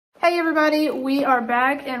Hey everybody, we are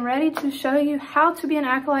back and ready to show you how to be an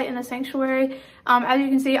acolyte in the sanctuary. As you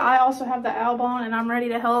can see, I also have the alb on and I'm ready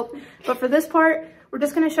to help. But for this part, we're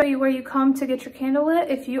just going to show you where you come to get your candle lit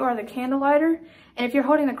if you are the candle lighter. And if you're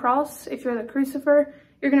holding the cross, if you're the crucifer,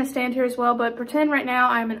 you're going to stand here as well. But pretend right now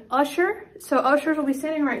I'm an usher. So ushers will be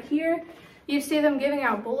standing right here. You see them giving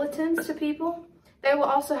out bulletins to people. They will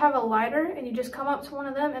also have a lighter and you just come up to one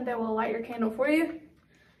of them and they will light your candle for you.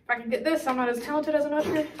 If I can get this, I'm not as talented as an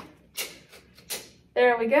usher.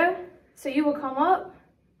 There we go. So you will come up.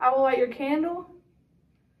 I will light your candle.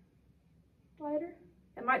 Lighter.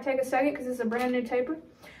 It might take a second because it's a brand new taper.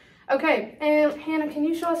 Okay, and Hannah, can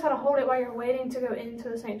you show us how to hold it while you're waiting to go into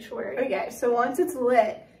the sanctuary? Okay, so once it's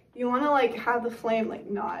lit, you want to have the flame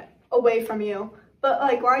not away from you. But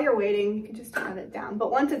while you're waiting, you can just turn it down. But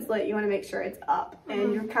once it's lit, you want to make sure it's up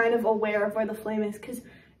and you're kind of aware of where the flame is, because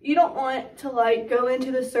you don't want to go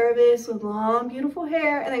into the service with long, beautiful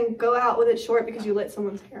hair and then go out with it short because you lit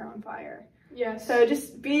someone's hair on fire. Yeah. So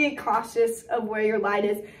just be cautious of where your light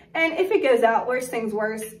is. And if it goes out, worst things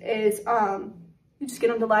worse is you just get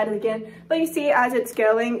them to light it again. But you see, as it's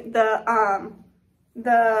going, the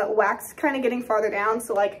wax is kind of getting farther down.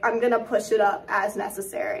 So I'm gonna push it up as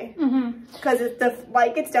necessary. Because if the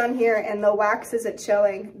light gets down here and the wax isn't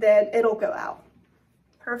showing, then it'll go out.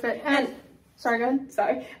 Perfect. And sorry, go ahead.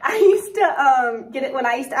 Sorry. I used to get it when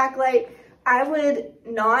I used to Acolyte. I would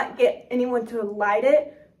not get anyone to light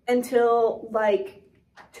it until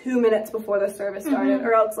 2 minutes before the service started,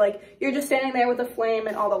 or else you're just standing there with a flame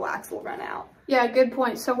and all the wax will run out. Yeah, good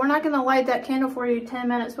point. So we're not going to light that candle for you 10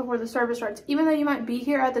 minutes before the service starts. Even though you might be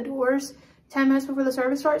here at the doors 10 minutes before the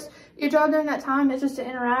service starts, your job during that time is just to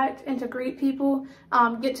interact and to greet people,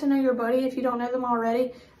 get to know your buddy if you don't know them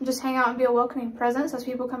already, and just hang out and be a welcoming presence as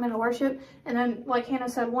people come in to worship. And then, like Hannah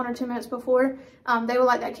said, 1 or 2 minutes before, they will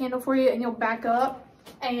light that candle for you and you'll back up,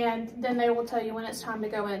 and then they will tell you when it's time to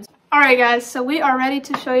go in. All right, guys, so we are ready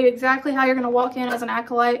to show you exactly how you're going to walk in as an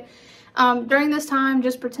acolyte. During this time,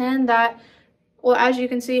 just pretend that, well, as you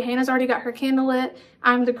can see, Hannah's already got her candle lit.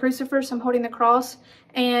 I'm the crucifer, so I'm holding the cross.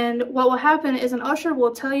 And what will happen is an usher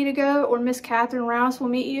will tell you to go, or Miss Catherine Rouse will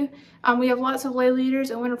meet you. We have lots of lay leaders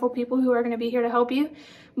and wonderful people who are going to be here to help you.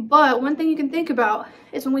 But one thing you can think about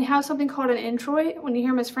is when we have something called an introit, when you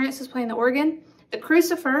hear Miss Francis playing the organ, the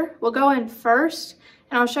crucifer will go in first,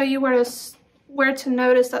 and I'll show you where to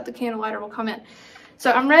notice that the candle lighter will come in.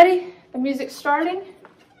 So I'm ready. The music's starting.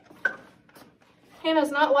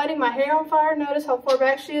 Hannah's not lighting my hair on fire. Notice how far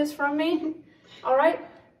back she is from me. All right,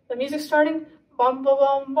 the music's starting. Bum, bum,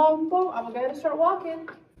 bum, bum, bum. I'm going to start walking.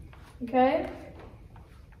 Okay.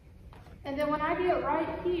 And then when I get right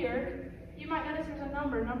here, you might notice there's a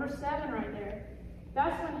number 7 right there.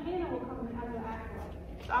 That's when Hannah will come in as an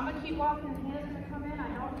acolyte. So I'm going to keep walking and Hannah's going to come in. I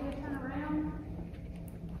don't need to turn around.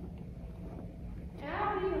 And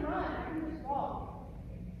I don't even run. I can just walk.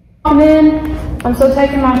 I'm in. I'm still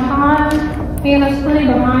taking my time. Hannah's pretty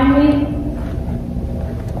behind me.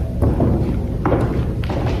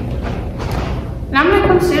 And I'm going to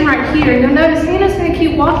come stand right here. You'll notice Hannah's going to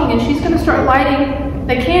keep walking and she's going to start lighting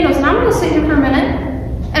the candles. And I'm going to sit here for a minute.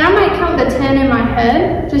 And I might count to 10 in my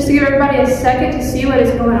head just to give everybody a second to see what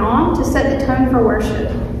is going on, to set the tone for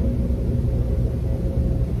worship.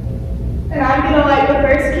 And I'm going to light the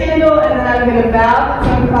first candle, and then I'm going to bow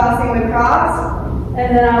because I'm crossing the cross.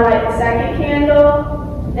 And then I light the second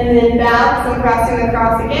candle, and then bow because I'm crossing the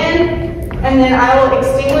cross again. And then I will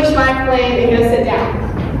extinguish my flame and go sit down.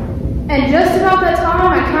 And just about that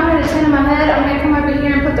time, I counted to 10 in my head. I'm going to come over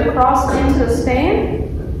here and put the cross into the stand.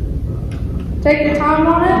 Take your time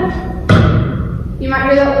on it. You might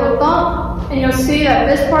hear that little thump, and you'll see that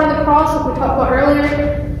this part of the cross, like we talked about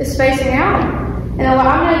earlier, is facing out. And then what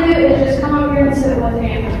I'm going to do is just come over here and sit it with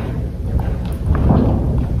Hannah.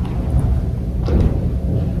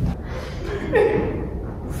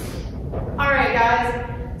 Alright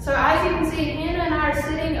guys, so as you can see, Hannah and I are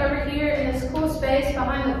sitting over here in this cool space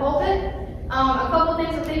behind the pulpit. A couple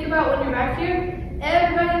things to think about when you're back here.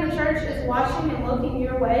 Everybody in the church is watching and looking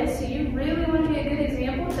your way, so you really want to be a good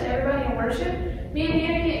example to everybody in worship. Me and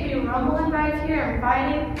Hannah can't be rumbling back here and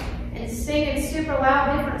fighting and singing super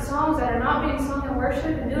loud different songs that are not being sung in worship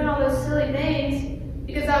and doing all those silly things,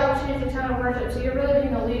 because that will change the tone of worship. So you're really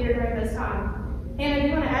being a leader during this time. Hannah, do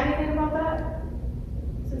you want to add anything about that?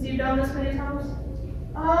 Since you've done this many times?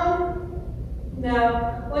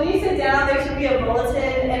 No. When you sit down, there should be a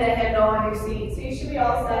bulletin and a handle on your seat, so you should be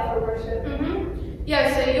all set for worship.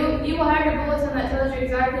 Yeah, so you will have your bulletin that tells you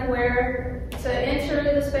exactly where to enter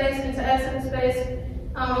the space and to exit the space.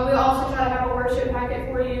 We'll also try to have a worship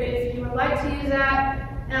packet for you if you would like to use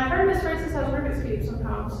that. And I've heard Miss Francis has Rubik's Cube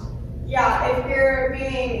sometimes. Yeah, if you're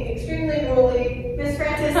being extremely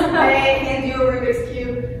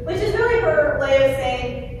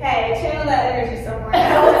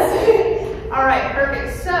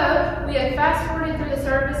Okay, fast forwarding through the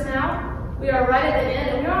service now. We are right at the end,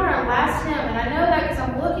 and we're on our last hymn. And I know that because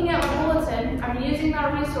I'm looking at my bulletin, I'm using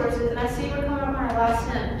my resources, and I see we're coming up on our last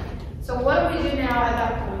hymn. So what do we do now at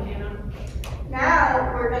that point, Hannah?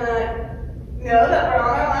 Now we're gonna know that we're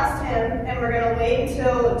on our last hymn, and we're gonna wait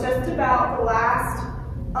until just about the last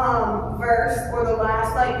verse, or the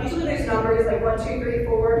last, like, usually there's numbers like 1, 2, 3,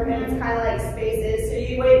 4, and it's kind of like spaces. So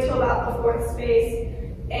you wait till about the 4th space,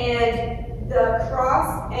 and the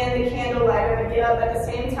cross and the candlelight are gonna get up at the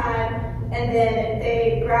same time, and then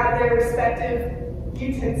they grab their respective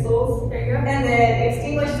utensils, there you go, and then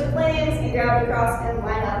extinguish the flames and grab the cross and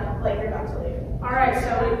line up like you're about to leave. All right,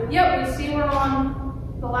 so yep, we see we're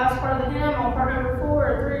on the last part of the hymn, on part number 4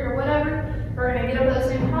 or 3 or whatever. We're gonna get up at the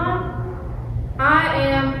same time. I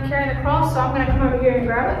am carrying the cross, so I'm gonna come over here and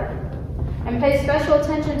grab it. And pay special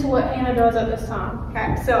attention to what Hannah does at this time.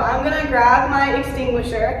 Okay, so I'm gonna grab my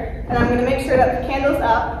extinguisher, and I'm gonna make sure that the candle's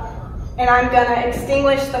up, and I'm gonna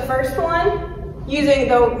extinguish the first one using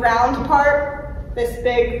the round part, this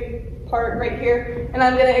big part right here, and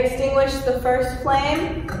I'm gonna extinguish the first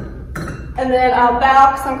flame, and then I'll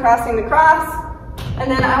bow because I'm crossing the cross. And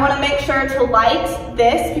then I want to make sure to light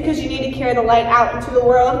this because you need to carry the light out into the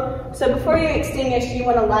world. So before you extinguish, you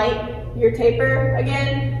want to light your taper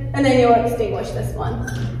again, and then you'll extinguish this one.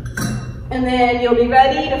 And then you'll be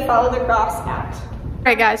ready to follow the cross out. All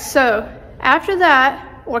right, guys, so after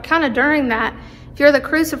that, or kind of during that, if you're the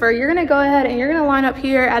crucifer, you're going to go ahead and you're going to line up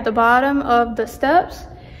here at the bottom of the steps,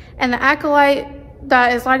 and the acolyte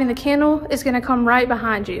that is lighting the candle is going to come right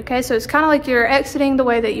behind you, okay? So it's kind of like you're exiting the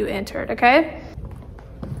way that you entered, okay?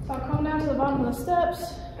 So I'll come down to the bottom of the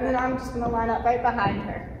steps. And then I'm just gonna line up right behind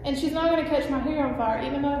her. And she's not gonna catch my hair on fire,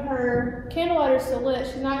 even though her candle lighter is still lit,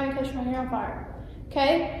 she's not gonna catch my hair on fire,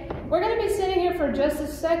 okay? We're gonna be sitting here for just a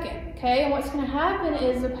second, okay? And what's gonna happen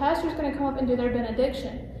is the pastor's gonna come up and do their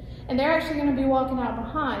benediction. And they're actually gonna be walking out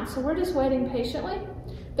behind. So we're just waiting patiently.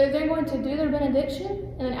 They're going to do their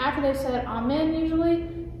benediction, and then after they've said amen usually,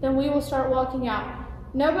 then we will start walking out.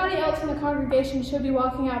 Nobody else in the congregation should be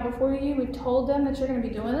walking out before you. We've told them that you're going to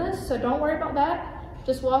be doing this, so don't worry about that.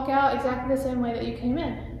 Just walk out exactly the same way that you came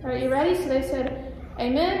in. All right, you ready? So they said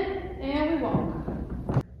amen, and we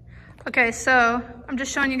walk. Okay, so I'm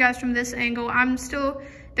just showing you guys from this angle. I'm still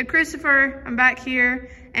the crucifer. I'm back here,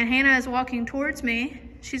 and Hannah is walking towards me.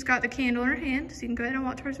 She's got the candle in her hand, so you can go ahead and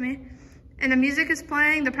walk towards me. And the music is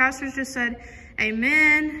playing. The pastors just said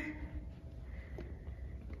amen.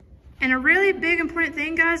 And a really big important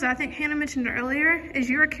thing, guys, I think Hannah mentioned earlier, is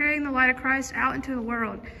you are carrying the light of Christ out into the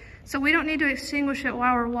world. So we don't need to extinguish it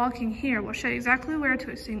while we're walking here. We'll show you exactly where to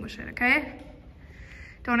extinguish it, okay?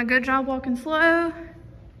 Doing a good job walking slow. I'm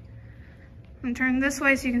gonna turn this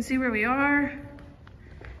way so you can see where we are.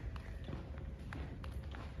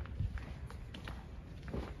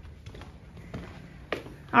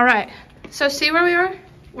 All right, so see where we are?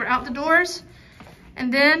 We're out the doors,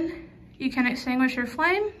 and then you can extinguish your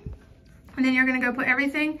flame. And then you're gonna go put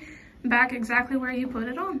everything back exactly where you put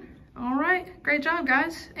it on. All right, great job,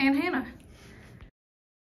 guys, and Hannah.